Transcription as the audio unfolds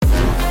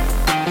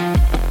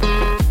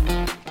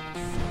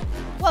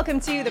Welcome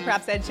to the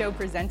Props Edge Show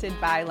presented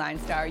by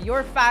LineStar,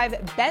 your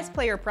 5 best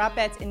player prop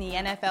bets in the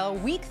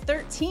NFL Week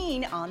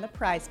 13 on the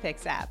Prize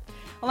Picks app.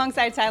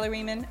 Alongside Tyler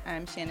Riemann,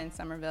 I'm Shannon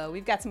Somerville.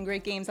 We've got some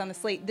great games on the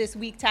slate this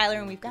week, Tyler,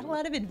 and we've got a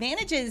lot of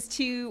advantages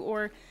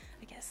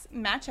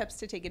matchups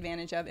to take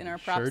advantage of in our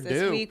props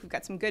this week. We've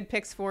got some good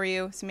picks for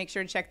you, so make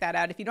sure to check that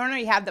out. If you don't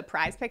already have the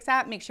Prize Picks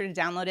app, make sure to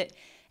download it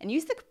and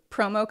use the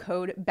promo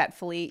code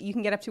BETFULLY. You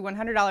can get up to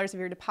 $100 of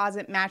your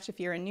deposit matched if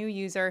you're a new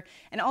user,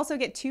 and also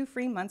get 2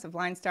 free months of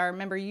LineStar.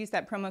 Remember, use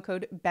that promo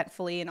code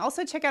BETFULLY, and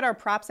also check out our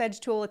Props Edge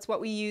tool. It's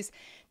what we use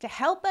to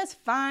help us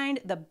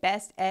find the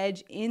best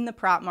edge in the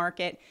prop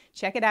market.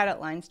 Check it out at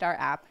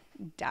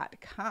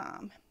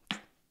linestarapp.com.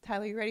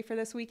 Tyler, you ready for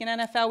this week in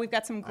NFL? We've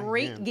got some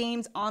great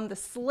games on the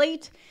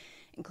slate,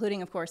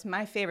 including, of course,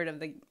 my favorite of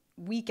the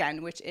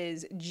weekend, which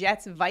is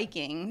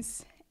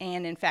Jets-Vikings.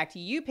 And, in fact,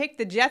 you picked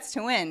the Jets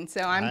to win,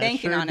 so I'm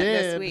banking on it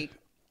this week.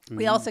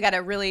 We also got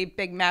a really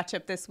big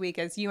matchup this week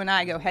as you and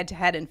I go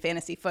head-to-head in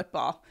fantasy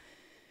football,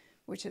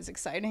 which is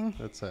exciting.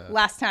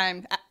 Last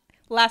time,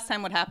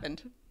 what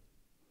happened?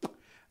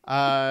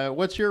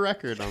 What's your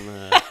record on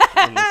the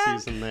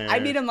season there? I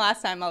beat him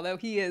last time, although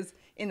he is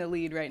in the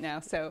lead right now.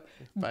 So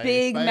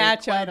big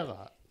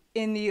matchup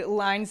in the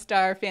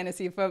LineStar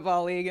Fantasy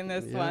Football League in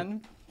this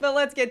one. But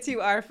let's get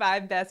to our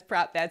 5 best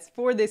prop bets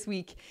for this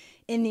week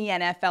in the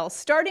NFL.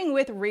 Starting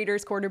with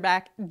Raiders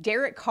quarterback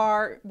Derek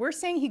Carr. We're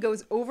saying he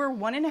goes over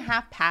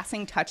 1.5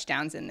 passing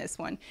touchdowns in this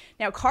one.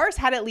 Now, Carr's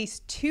had at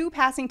least 2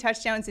 passing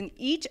touchdowns in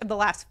each of the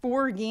last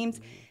 4 games,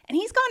 and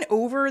he's gone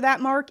over that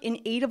mark in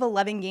 8 of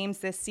 11 games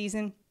this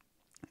season.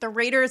 The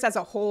Raiders as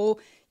a whole,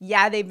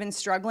 they've been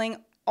struggling,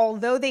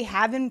 although they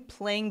have been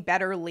playing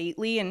better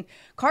lately. And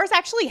Carr's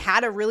actually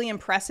had a really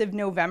impressive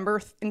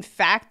November. In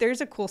fact,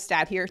 there's a cool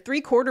stat here.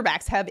 3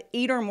 quarterbacks have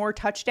 8 or more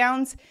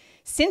touchdowns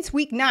since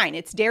week 9.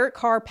 It's Derek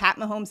Carr, Pat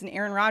Mahomes, and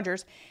Aaron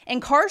Rodgers.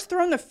 And Carr's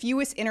thrown the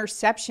fewest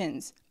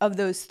interceptions of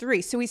those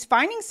 3. So he's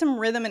finding some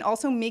rhythm and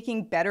also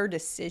making better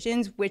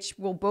decisions, which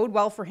will bode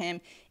well for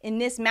him in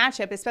this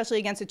matchup, especially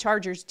against the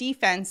Chargers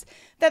defense.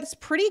 That's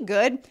pretty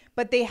good,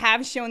 but they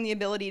have shown the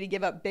ability to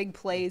give up big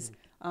plays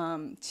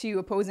to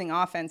opposing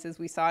offenses.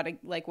 We saw it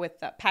like with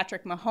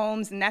Patrick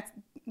Mahomes, and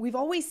we've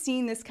always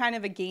seen this kind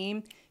of a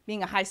game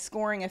being a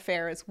high-scoring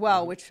affair as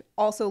well, which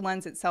also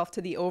lends itself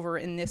to the over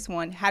in this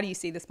one. How do you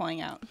see this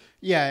playing out?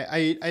 Yeah,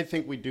 I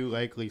think we do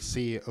likely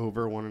see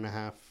over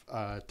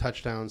 1.5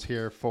 touchdowns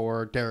here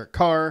for Derek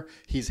Carr.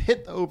 He's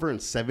hit the over in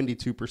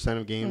 72%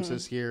 of games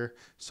this year,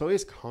 so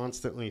he's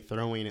constantly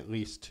throwing at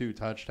least 2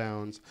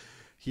 touchdowns.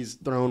 He's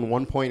thrown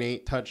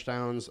 1.8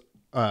 touchdowns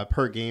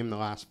per game the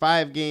last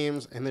 5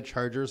 games, and the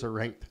Chargers are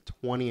ranked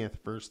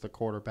 20th versus the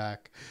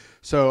quarterback.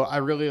 So I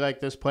really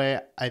like this play.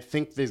 I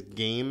think this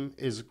game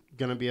is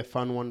going to be a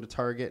fun one to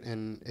target,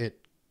 and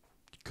it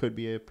could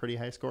be a pretty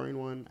high-scoring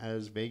one,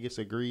 as Vegas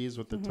agrees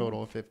with the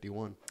total of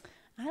 51.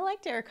 I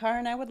like Derek Carr,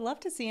 and I would love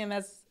to see him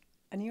as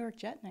a New York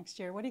Jet next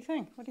year. What do you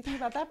think? What do you think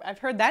about that? I've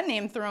heard that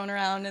name thrown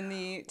around in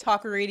the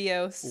talk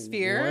radio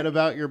sphere. What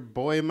about your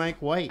boy Mike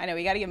White? I know,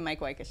 we got to give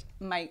Mike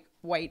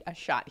White a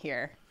shot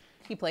here.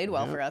 He played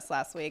well for us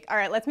last week. All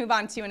right, let's move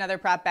on to another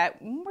prop bet.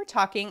 We're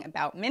talking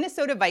about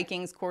Minnesota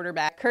Vikings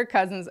quarterback Kirk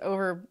Cousins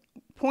over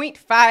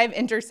 0.5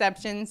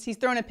 interceptions. He's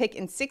thrown a pick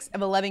in 6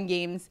 of 11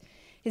 games.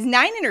 His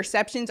 9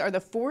 interceptions are the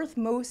 4th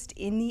most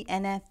in the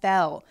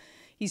NFL.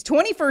 He's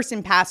 21st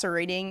in passer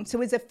rating, so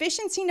his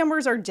efficiency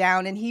numbers are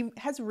down, and he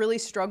has really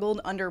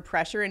struggled under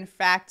pressure. In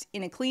fact,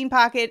 in a clean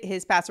pocket,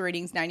 his passer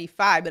rating is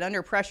 95, but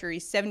under pressure,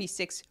 he's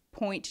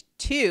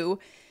 76.2.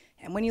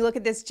 And when you look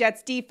at this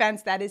Jets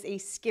defense, that is a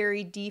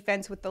scary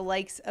defense with the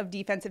likes of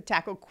defensive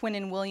tackle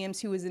Quinnen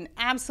Williams, who is an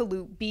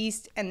absolute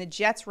beast, and the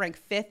Jets rank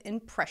 5th in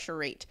pressure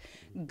rate.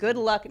 Good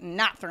luck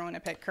not throwing a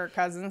pick, Kirk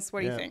Cousins.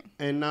 What do you think?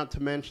 And not to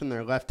mention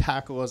their left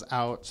tackle is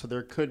out, so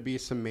there could be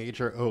some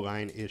major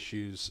O-line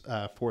issues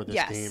for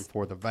this game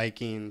for the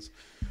Vikings.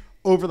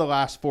 Over the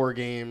last 4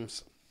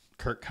 games,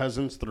 Kirk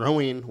Cousins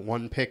throwing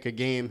 1 pick a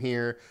game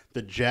here.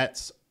 The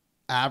Jets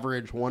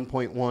average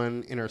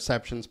 1.1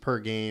 interceptions per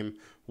game.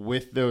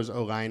 With those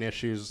O-line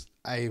issues,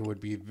 I would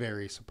be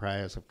very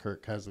surprised if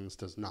Kirk Cousins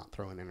does not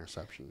throw an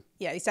interception.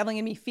 Yeah, he's definitely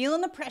going to be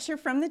feeling the pressure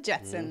from the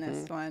Jets in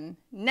this one.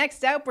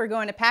 Next up, we're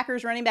going to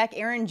Packers running back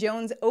Aaron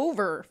Jones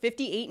over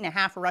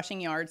 58.5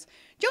 rushing yards.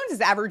 Jones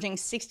is averaging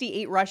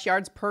 68 rush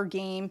yards per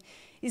game.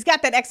 He's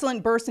got that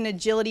excellent burst and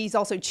agility. He's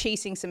also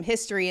chasing some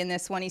history in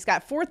this one. He's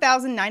got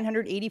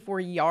 4,984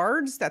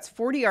 yards. That's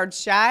 40 yards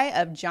shy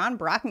of John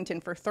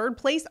Brockington for 3rd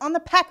place on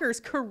the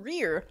Packers'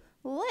 career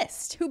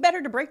list. Who better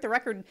to break the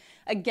record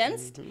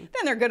against than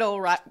their good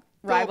old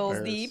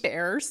rivals, the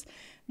Bears.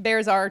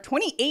 Bears are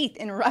 28th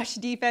in rush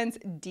defense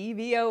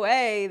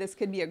DVOA. This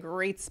could be a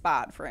great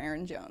spot for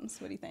Aaron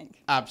Jones. What do you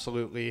think?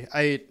 Absolutely.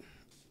 I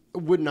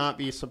would not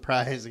be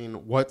surprising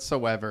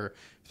whatsoever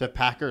if the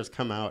Packers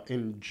come out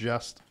and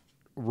just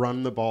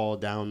run the ball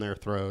down their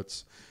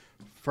throats.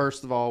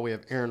 First of all, we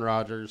have Aaron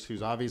Rodgers,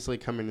 who's obviously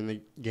coming in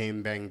the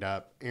game banged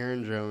up.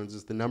 Aaron Jones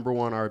is the number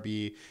 1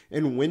 RB.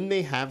 And when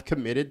they have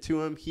committed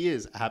to him, he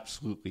is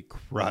absolutely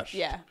crushed.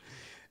 Yeah.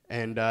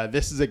 And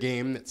this is a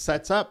game that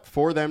sets up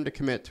for them to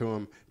commit to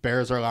him.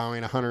 Bears are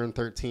allowing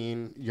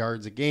 113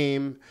 yards a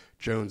game.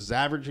 Jones is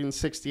averaging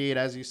 68,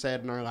 as you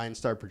said, and our line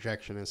star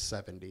projection is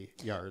 70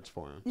 yards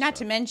for him. Not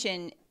to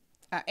mention,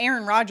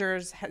 Aaron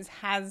Rodgers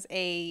has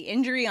a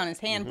injury on his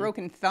hand,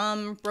 broken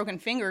thumb, broken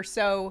finger.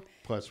 So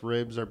plus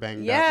ribs are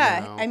banged up.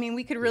 Yeah, I mean,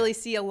 we could really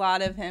see a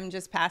lot of him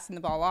just passing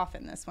the ball off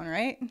in this one,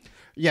 right?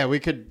 Yeah, we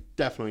could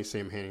definitely see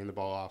him handing the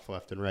ball off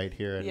left and right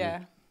here.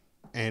 And,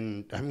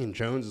 and I mean,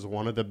 Jones is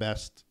one of the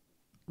best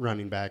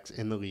running backs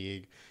in the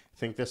league. I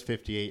think this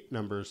 58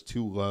 number is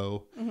too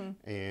low,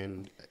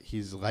 and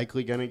he's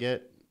likely going to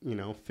get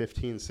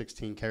 15,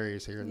 16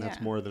 carries here, and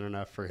that's more than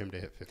enough for him to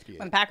hit 58.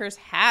 When Packers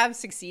have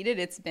succeeded,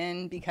 it's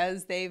been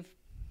because they've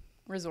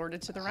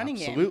resorted to the running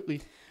game.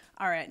 Absolutely.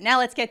 All right, now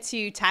let's get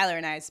to Tyler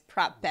and I's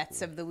prop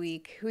bets of the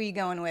week. Who are you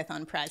going with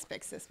on Prize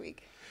Picks this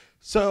week?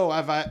 So,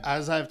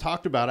 as I've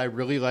talked about, I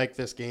really like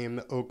this game,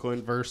 the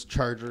Oakland versus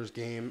Chargers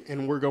game,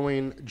 and we're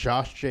going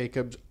Josh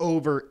Jacobs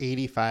over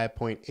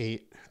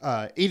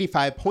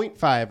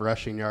 85.5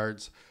 rushing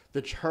yards.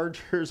 The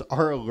Chargers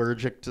are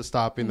allergic to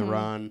stopping the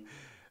run.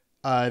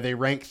 They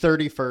rank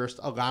 31st,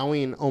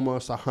 allowing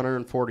almost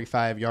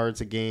 145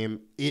 yards a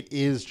game. It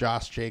is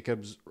Josh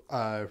Jacobs'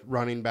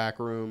 running back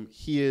room.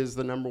 He is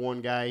the number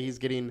one guy. He's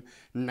getting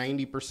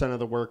 90% of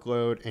the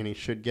workload, and he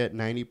should get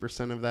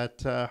 90% of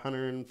that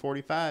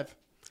 145.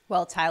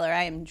 Well, Tyler,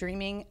 I am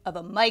dreaming of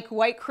a Mike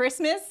White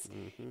Christmas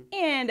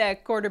and a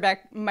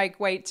quarterback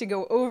Mike White to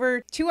go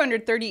over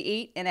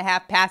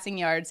 238.5 passing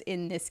yards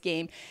in this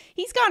game.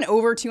 He's gone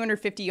over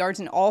 250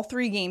 yards in all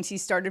 3 games he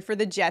started for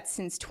the Jets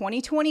since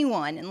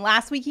 2021. And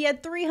last week he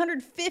had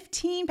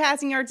 315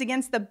 passing yards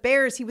against the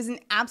Bears. He was an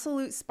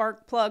absolute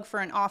spark plug for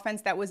an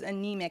offense that was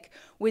anemic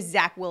with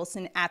Zach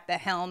Wilson at the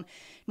helm.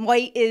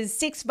 White is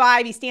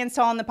 6'5". He stands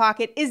tall in the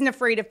pocket, isn't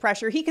afraid of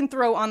pressure. He can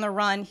throw on the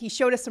run. He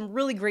showed us some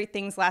really great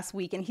things last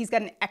week, and he's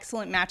got an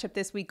excellent matchup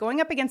this week going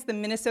up against the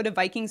Minnesota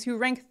Vikings, who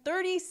rank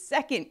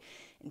 32nd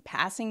in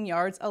passing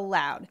yards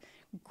allowed.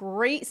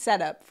 Great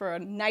setup for a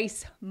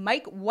nice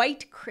Mike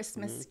White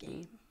Christmas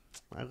game.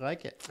 I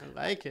like it.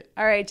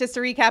 All right, just to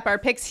recap our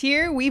picks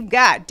here, we've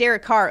got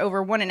Derek Carr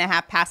over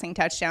 1.5 passing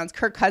touchdowns,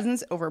 Kirk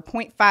Cousins over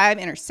 0.5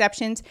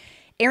 interceptions,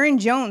 Aaron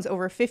Jones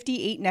over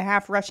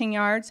 58.5 rushing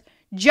yards,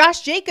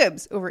 Josh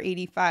Jacobs over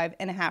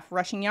 85.5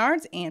 rushing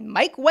yards, and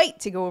Mike White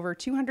to go over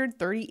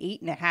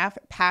 238.5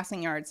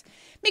 passing yards.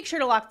 Make sure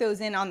to lock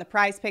those in on the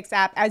Prize Picks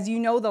app. As you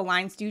know, the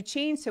lines do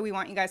change, so we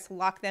want you guys to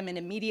lock them in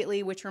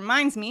immediately, which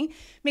reminds me,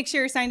 make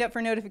sure you're signed up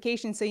for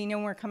notifications so you know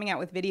when we're coming out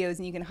with videos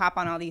and you can hop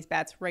on all these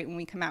bets right when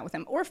we come out with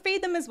them, or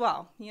fade them as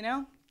well.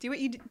 Do what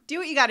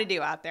you got to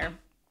do out there.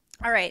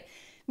 All right.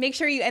 Make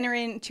sure you enter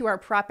into our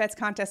prop bets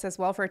contest as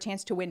well for a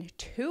chance to win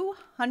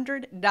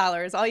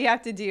 $200. All you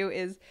have to do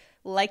is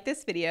like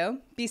this video,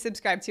 be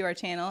subscribed to our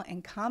channel,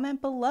 and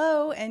comment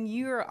below, and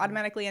you are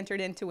automatically entered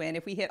in to win.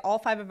 If we hit all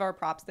 5 of our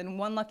props, then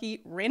one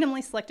lucky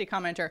randomly selected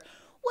commenter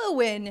will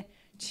win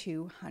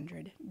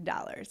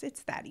 $200.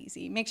 It's that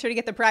easy. Make sure to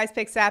get the Prize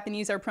Picks app and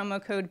use our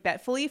promo code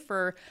BETFULLY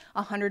for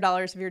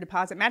 $100 of your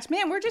deposit match.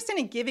 Man, we're just in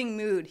a giving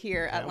mood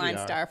here at Line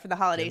Star for the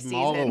holiday season.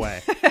 All the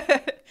way.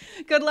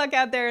 Good luck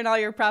out there in all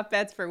your prop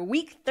bets for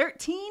Week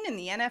 13 in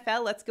the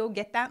NFL. Let's go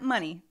get that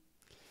money.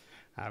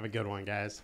 Have a good one, guys.